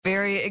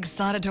Very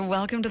excited to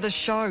welcome to the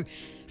show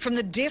from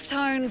the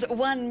Deftones,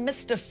 one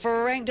Mr.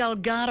 Frank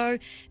Delgado.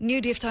 New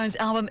Deftones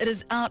album. It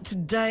is out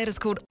today. It is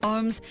called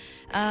Ohms.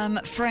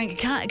 Frank,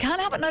 can't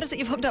help but notice that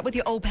you've hooked up with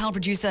your old pal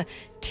producer,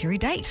 Terry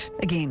Date,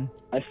 again.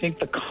 I think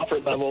the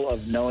comfort level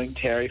of knowing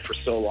Terry for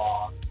so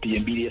long, the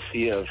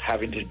immediacy of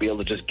having to be able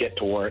to just get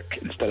to work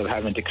instead of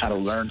having to kind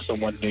of learn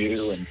someone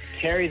new. And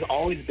Terry's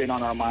always been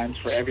on our minds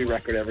for every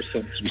record ever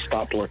since we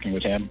stopped working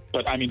with him.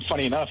 But I mean,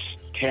 funny enough,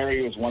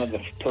 Terry was one of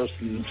the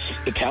persons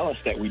to tell us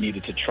that we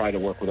needed to try to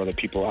work with other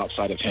people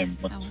outside of him.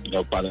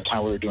 By the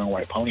time we were doing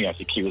White Pony, I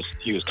think he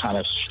was kind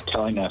of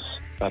telling us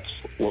that's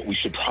what we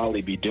should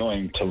probably be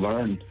doing to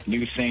learn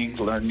new things,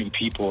 learn new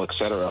people,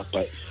 etc.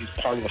 But he's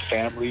part of the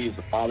family, he's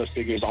the father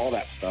figures, all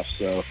that stuff.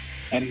 So,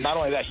 and not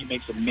only that, he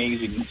makes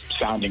amazing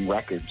sounding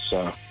records.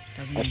 So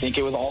I think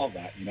it was all of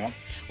that,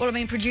 Well, I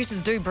mean,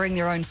 producers do bring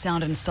their own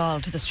sound and style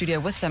to the studio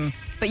with them,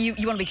 but you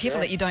want to be careful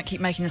that you don't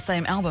keep making the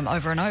same album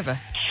over and over.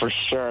 For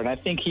sure, and I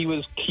think he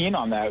was keen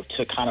on that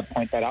to kind of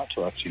point that out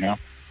to us,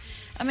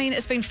 I mean,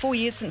 it's been 4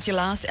 years since your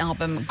last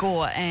album,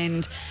 Gore,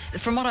 and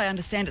from what I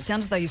understand, it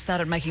sounds as though you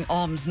started making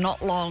Ohms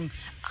not long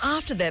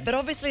after that, but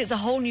obviously it's a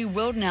whole new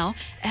world now.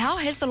 How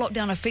has the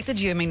lockdown affected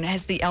you? I mean,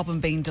 has the album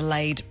been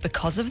delayed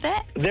because of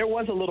that? There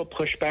was a little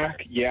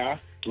pushback, yeah.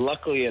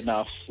 Luckily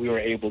enough, we were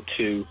able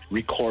to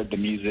record the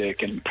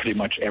music and pretty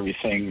much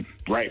everything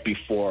right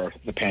before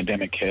the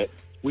pandemic hit.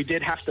 We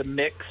did have to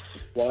mix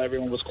while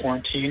everyone was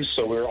quarantined,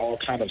 so we were all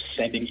kind of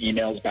sending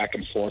emails back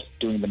and forth,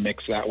 doing the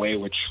mix that way,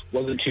 which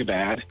wasn't too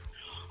bad.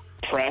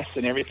 Press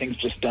and everything's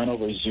just done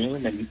over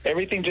Zoom, and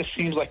everything just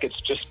seems like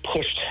it's just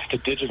pushed to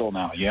digital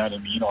now, you know what I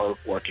mean, or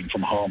working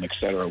from home,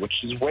 etc.,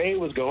 which is the way it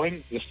was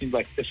going. It seems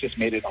like this just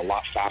made it a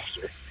lot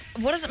faster.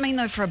 What does it mean,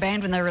 though, for a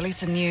band when they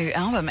release a new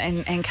album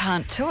and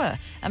can't tour?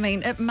 I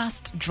mean, it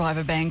must drive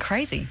a band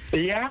crazy.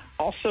 Yeah,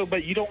 also,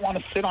 but you don't want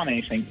to sit on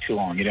anything too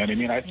long, you know what I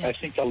mean? I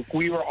think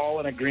we were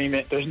all in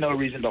agreement. There's no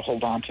reason to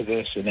hold on to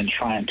this and then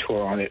try and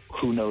tour on it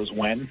who knows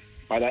when.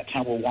 By that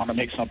time, we'll want to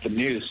make something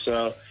new,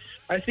 so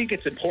I think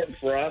it's important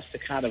for us to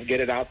kind of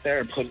get it out there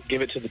and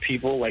give it to the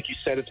people. Like you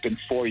said, it's been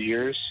 4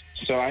 years.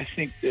 So I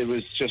think it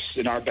was just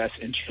in our best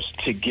interest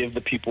to give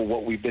the people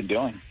what we've been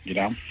doing,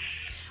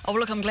 Oh,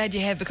 well, look, I'm glad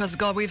you have, because,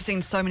 God, we've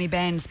seen so many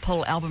bands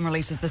pull album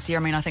releases this year.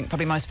 I mean, I think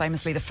probably most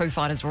famously the Foo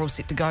Fighters were all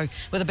set to go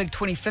with a big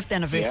 25th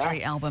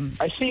anniversary album.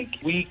 I think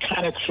we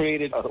kind of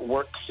created a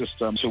work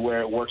system to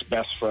where it works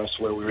best for us,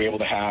 where we were able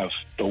to have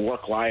the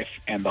work life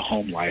and the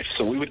home life.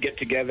 So we would get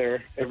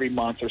together every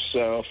month or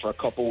so for a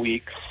couple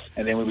weeks,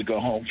 and then we would go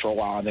home for a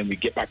while, and then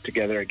we'd get back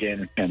together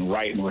again and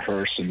write and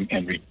rehearse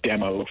and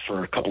demo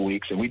for a couple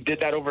weeks. And we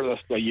did that over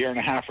a year and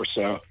a half or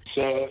so.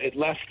 So it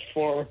left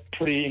for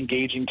pretty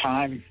engaging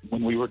time.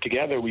 When we were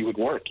together, we would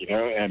work,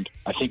 and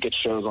I think it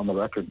shows on the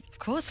record. Of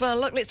course. Well,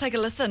 look, let's take a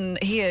listen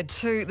here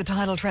to the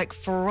title track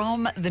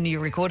from the new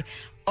record,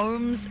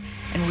 Ohms,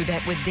 and we'll be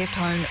back with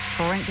Deftone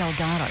Frank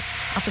Delgado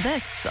after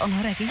this on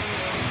Hodaki.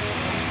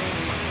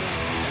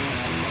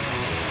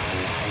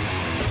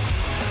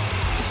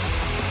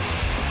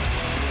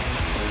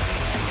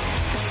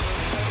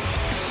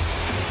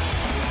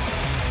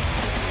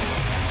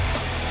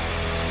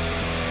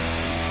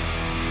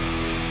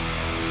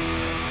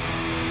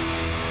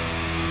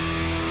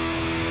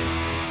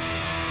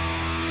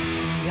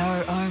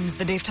 Ohms,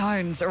 the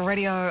Deftones,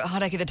 Radio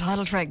Hodaki, the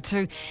title track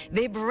to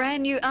their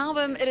brand new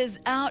album. It is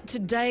out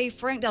today.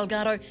 Frank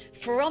Delgado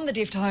from the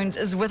Deftones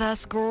is with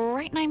us.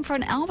 Great name for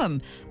an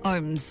album,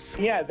 Ohms.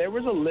 Yeah, there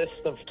was a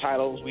list of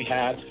titles we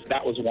had.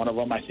 That was one of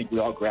them I think we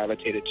all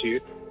gravitated to.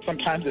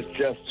 Sometimes it's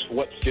just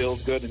what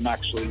feels good and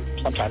actually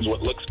sometimes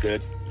what looks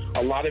good.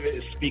 A lot of it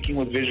is speaking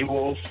with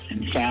visuals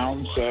and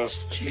sound. So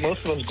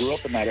most of us grew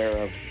up in that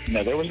era of,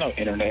 there was no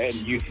internet.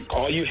 And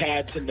all you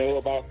had to know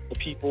about the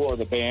people or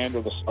the band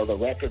or the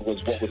record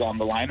was what was on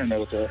the liner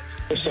notes.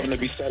 There's something to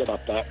be said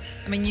about that.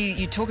 I mean,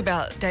 you talk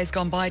about days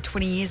gone by,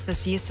 20 years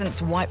this year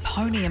since White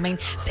Pony. I mean,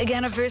 big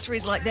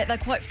anniversaries like that, they're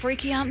quite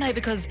freaky, aren't they?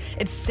 Because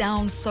it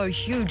sounds so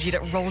huge, yet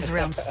it rolls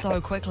around so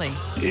quickly.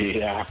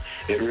 Yeah,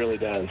 it really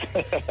does.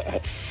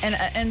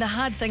 And the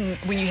hard thing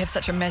when you have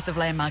such a massive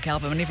landmark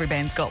album, and every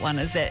band's got one,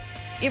 is that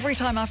every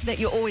time after that,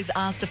 you're always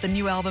asked if the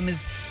new album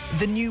is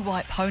the new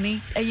White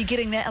Pony. Are you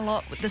getting that a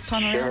lot this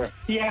time around?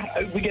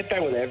 Yeah, we get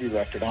that with every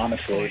record,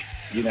 honestly.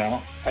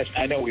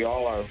 I know we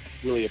all are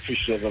really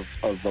appreciative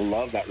of the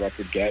love that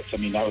record gets. I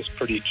mean, that was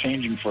pretty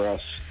changing for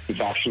us.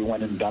 We've actually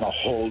went and done a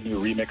whole new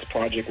remix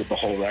project with the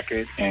whole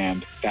record,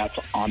 and that's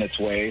on its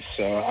way.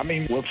 So, I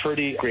mean, we're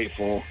pretty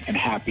grateful and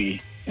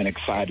happy and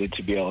excited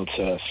to be able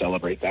to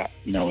celebrate that,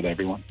 with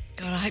everyone.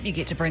 God, I hope you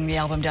get to bring the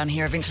album down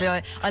here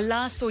eventually. I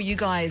last saw you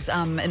guys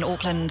in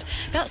Auckland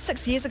about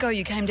 6 years ago.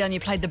 You came down, you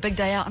played the big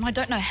day out, and I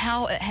don't know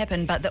how it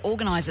happened, but the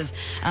organisers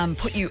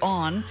put you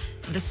on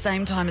the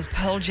same time as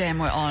Pearl Jam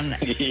were on.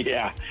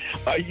 Yeah,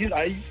 I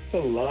used to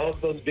love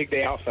those big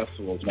day out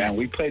festivals, man.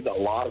 We played a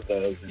lot of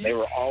those, and they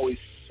were always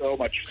so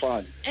much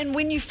fun. And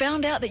when you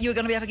found out that you were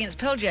going to be up against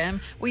Pearl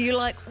Jam, were you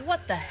like,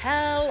 what the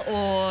hell,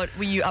 or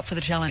were you up for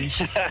the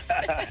challenge?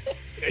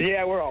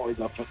 Yeah, we're always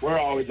up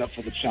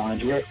for the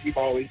challenge. We've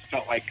always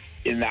felt like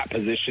in that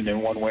position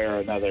in one way or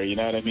another. You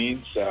know what I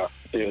mean? So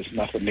it was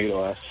nothing new to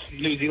us.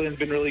 New Zealand's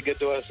been really good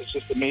to us. It's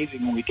just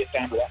amazing when we get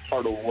down to that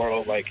part of the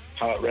world, like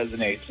how it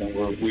resonates, and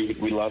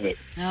we love it.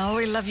 Oh,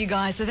 we love you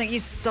guys. So thank you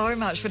so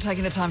much for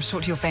taking the time to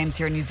talk to your fans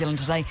here in New Zealand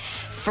today.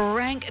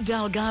 Frank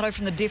Delgado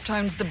from the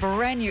Deftones, the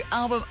brand new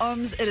album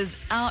Ohms. It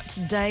is out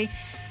today.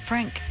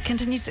 Frank,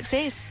 continued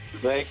success.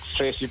 Thanks,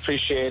 Tracy.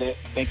 Appreciate it.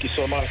 Thank you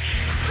so much.